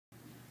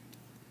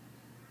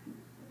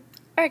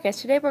Alright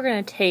guys, today we're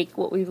going to take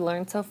what we've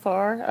learned so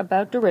far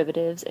about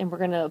derivatives and we're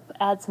going to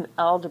add some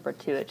algebra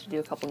to it to do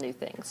a couple new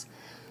things.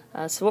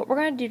 So what we're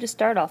going to do to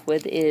start off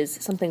with is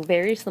something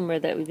very similar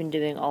that we've been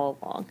doing all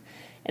along,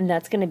 and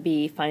that's going to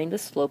be finding the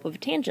slope of a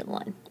tangent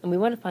line. And we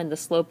want to find the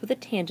slope of the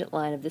tangent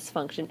line of this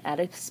function at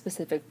a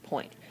specific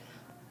point.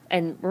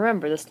 And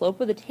remember, the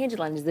slope of the tangent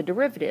line is the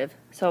derivative,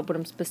 so what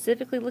I'm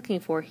specifically looking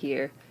for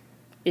here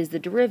is the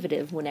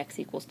derivative when x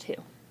equals 2.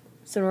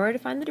 So in order to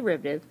find the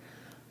derivative,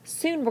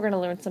 soon we're going to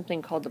learn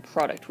something called the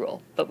product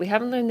rule, but we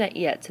haven't learned that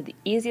yet, so the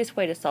easiest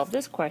way to solve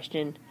this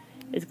question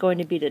is going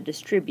to be to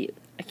distribute.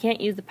 I can't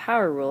use the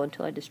power rule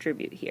until I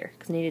distribute here,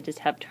 because I need to just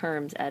have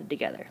terms added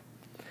together.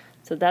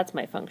 So that's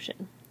my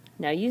function.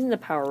 Now using the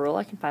power rule,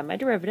 I can find my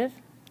derivative.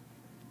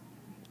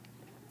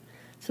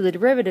 So the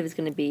derivative is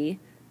going to be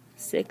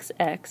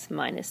 6x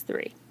minus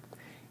 3.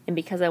 And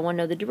because I want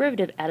to know the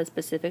derivative at a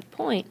specific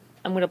point,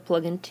 I'm going to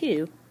plug in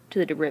 2 to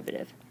the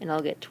derivative, and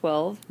I'll get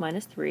 12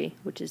 minus 3,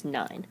 which is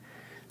 9.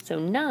 So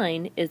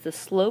 9 is the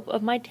slope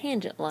of my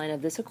tangent line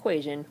of this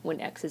equation when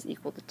x is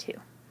equal to 2.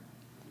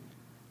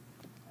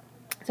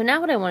 So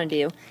now what I want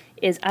to do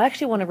is I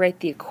actually want to write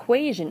the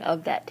equation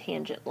of that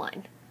tangent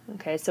line.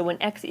 Okay, so when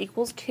x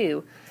equals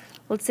 2,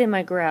 let's say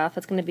my graph,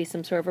 that's going to be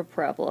some sort of a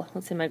parabola.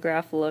 Let's say my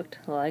graph looked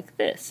like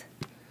this.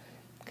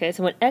 Okay,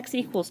 so when x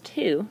equals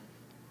 2,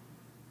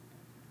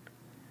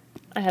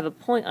 I have a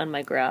point on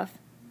my graph.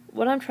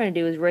 What I'm trying to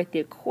do is write the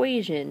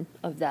equation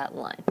of that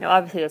line. Now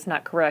obviously that's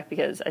not correct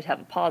because I have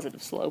a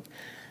positive slope,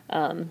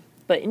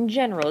 but in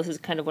general this is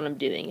kind of what I'm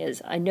doing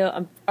is I know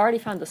I've already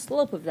found the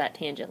slope of that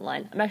tangent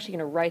line. I'm actually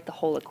going to write the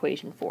whole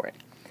equation for it.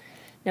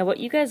 Now what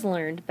you guys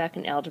learned back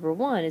in Algebra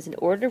 1 is in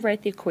order to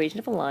write the equation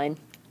of a line,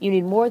 you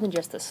need more than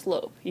just the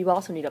slope. You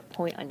also need a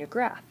point on your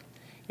graph.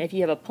 And if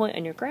you have a point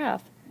on your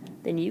graph,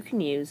 then you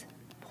can use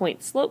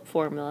point-slope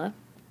formula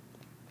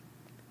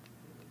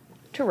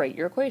to write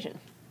your equation.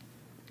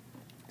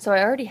 So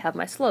I already have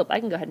my slope. I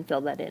can go ahead and fill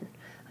that in.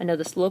 I know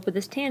the slope of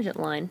this tangent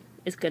line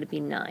is going to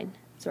be 9,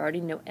 so I already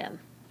know m.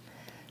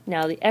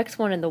 Now the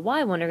x1 and the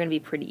y1 are going to be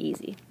pretty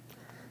easy.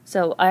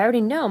 So I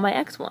already know my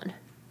x1.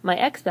 My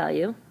x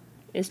value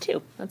is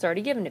 2. That's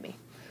already given to me.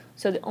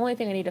 So the only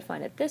thing I need to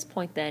find at this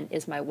point then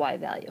is my y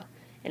value.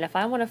 And if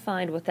I want to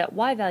find what that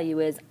y value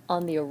is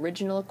on the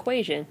original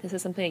equation, this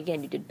is something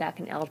again you did back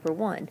in Algebra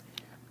 1,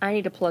 I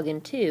need to plug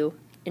in 2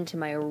 into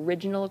my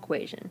original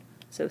equation.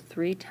 So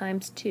 3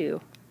 times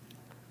 2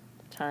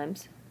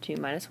 times 2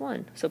 minus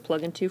 1. So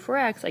plug in 2 for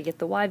x, I get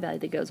the y value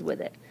that goes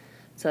with it.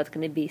 So that's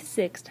going to be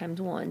 6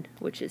 times 1,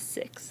 which is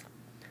 6.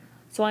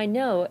 So I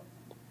know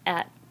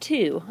at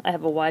 2 I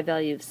have a y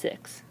value of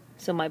 6.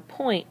 So my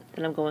point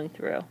that I'm going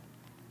through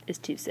is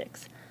 2,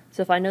 6.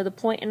 So if I know the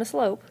point and the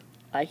slope,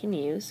 I can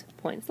use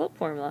point and slope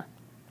formula.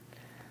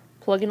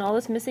 Plug in all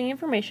this missing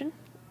information.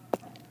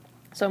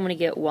 So I'm going to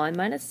get y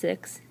minus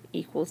 6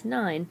 equals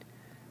 9,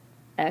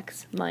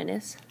 x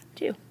minus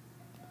 2.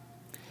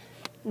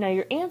 Now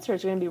your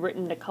answers are going to be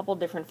written in a couple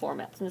different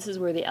formats, and this is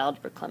where the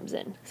algebra comes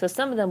in. So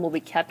some of them will be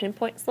kept in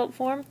point-slope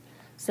form,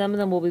 some of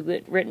them will be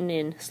written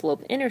in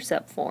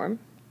slope-intercept form,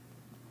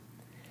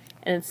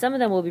 and then some of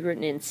them will be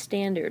written in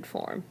standard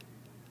form.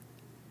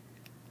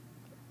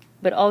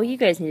 But all you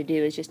guys need to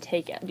do is just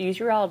use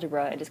your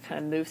algebra and just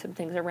kind of move some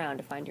things around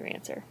to find your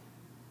answer.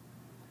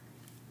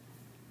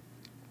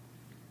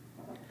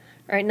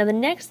 Alright, now the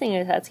next thing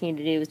it's asking you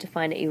to do is to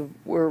find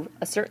where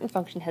a certain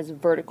function has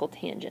vertical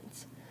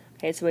tangents.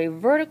 Okay, so a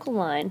vertical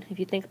line, if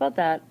you think about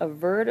that,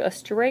 a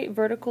straight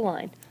vertical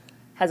line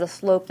has a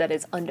slope that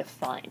is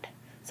undefined.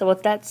 So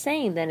what that's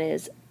saying then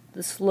is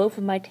the slope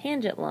of my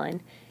tangent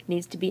line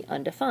needs to be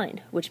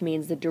undefined, which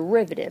means the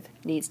derivative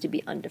needs to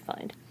be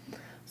undefined.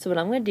 So what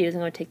I'm going to do is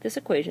I'm going to take this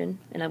equation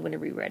and I'm going to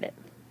rewrite it.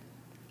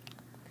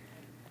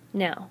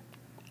 Now,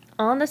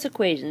 on this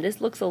equation,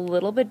 this looks a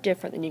little bit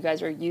different than you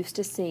guys are used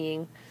to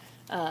seeing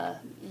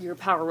your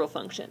power rule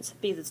functions,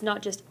 because it's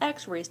not just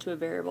x raised to a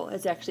variable,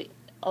 it's actually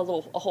a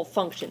whole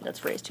function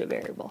that's raised to a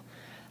variable.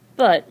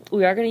 But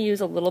we are going to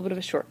use a little bit of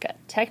a shortcut.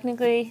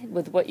 Technically,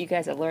 with what you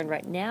guys have learned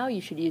right now, you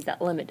should use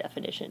that limit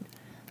definition.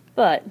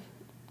 But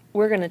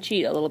we're going to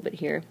cheat a little bit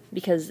here,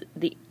 because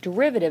the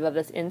derivative of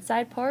this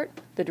inside part,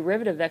 the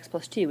derivative of x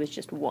plus 2 is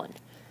just 1.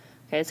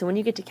 Okay, so when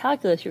you get to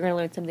calculus, you're going to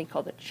learn something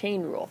called the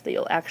chain rule that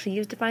you'll actually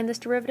use to find this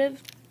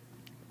derivative.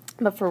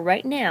 But for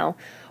right now,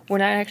 we're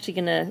not actually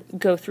going to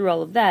go through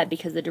all of that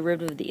because the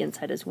derivative of the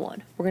inside is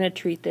 1. We're going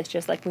to treat this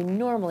just like we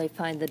normally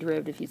find the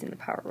derivative using the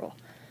power rule.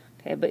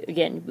 Okay, but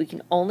again, we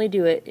can only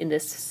do it in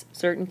this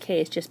certain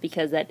case just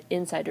because that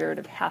inside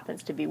derivative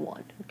happens to be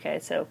 1. Okay,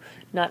 so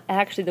not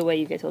actually the way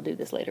you guys will do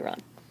this later on.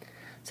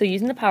 So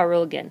using the power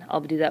rule again,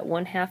 I'll do that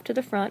 1/2 to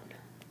the front,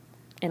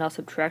 and I'll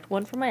subtract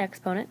 1 from my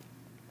exponent,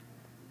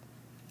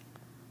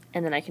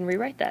 and then I can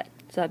rewrite that.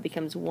 So that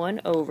becomes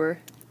 1 over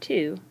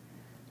 2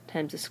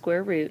 times the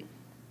square root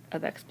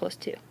of x plus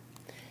 2.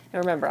 Now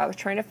remember, I was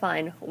trying to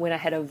find when I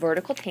had a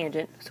vertical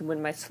tangent, so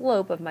when my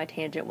slope of my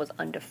tangent was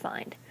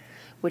undefined,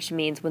 which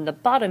means when the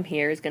bottom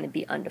here is going to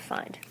be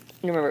undefined.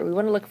 And remember, we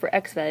want to look for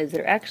x values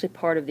that are actually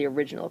part of the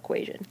original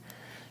equation.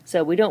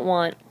 So we don't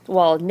want,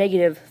 while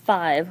negative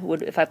 5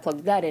 would, if I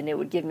plugged that in, it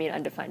would give me an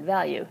undefined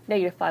value.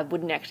 Negative 5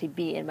 wouldn't actually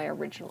be in my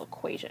original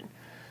equation.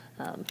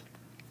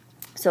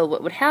 So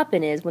what would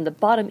happen is when the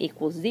bottom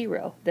equals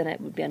 0, then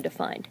it would be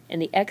undefined.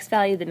 And the x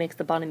value that makes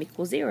the bottom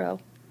equal 0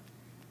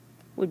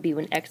 would be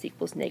when x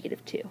equals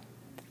negative 2.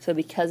 So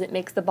because it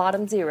makes the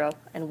bottom 0,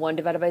 and 1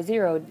 divided by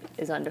 0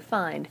 is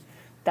undefined,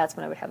 that's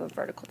when I would have a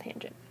vertical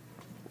tangent.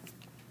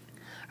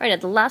 All right, now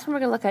the last one we're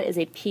going to look at is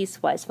a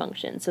piecewise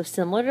function. So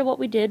similar to what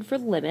we did for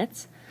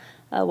limits,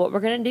 what we're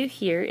going to do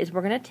here is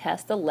we're going to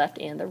test the left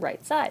and the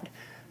right side.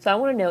 So I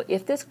want to know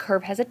if this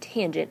curve has a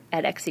tangent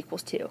at x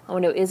equals 2. I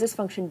want to know, is this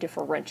function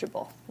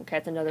differentiable? Okay,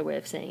 that's another way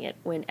of saying it,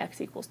 when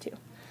x equals 2.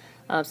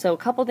 So a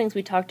couple things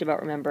we talked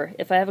about, remember,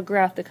 if I have a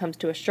graph that comes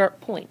to a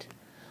sharp point,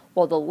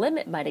 while the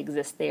limit might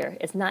exist there,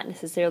 it's not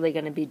necessarily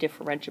going to be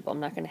differentiable. I'm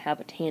not going to have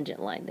a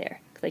tangent line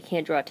there, because I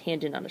can't draw a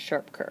tangent on a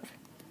sharp curve.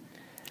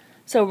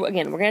 So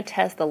again, we're going to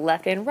test the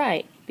left and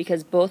right,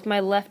 because both my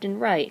left and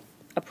right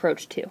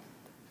approach 2.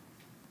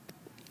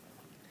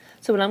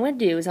 So what I'm going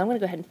to do is I'm going to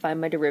go ahead and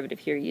find my derivative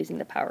here using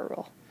the power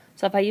rule.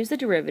 So if I use the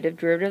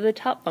derivative of the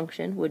top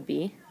function would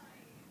be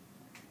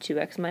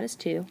 2x minus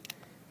 2,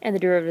 and the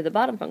derivative of the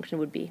bottom function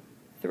would be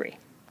 3.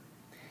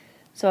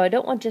 So I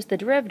don't want just the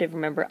derivative,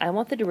 remember, I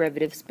want the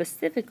derivative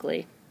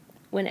specifically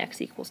when x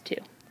equals 2.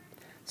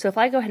 So if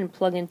I go ahead and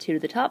plug in 2 to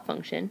the top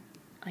function,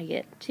 I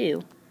get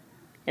 2,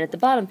 and at the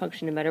bottom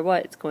function, no matter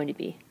what, it's going to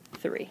be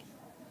 3.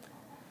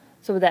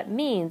 So what that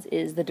means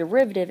is the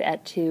derivative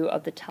at 2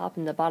 of the top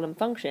and the bottom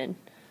function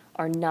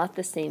are not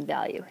the same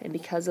value, and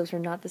because those are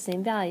not the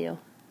same value,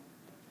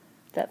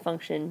 that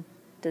function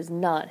does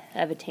not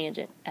have a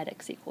tangent at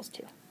x equals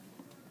 2.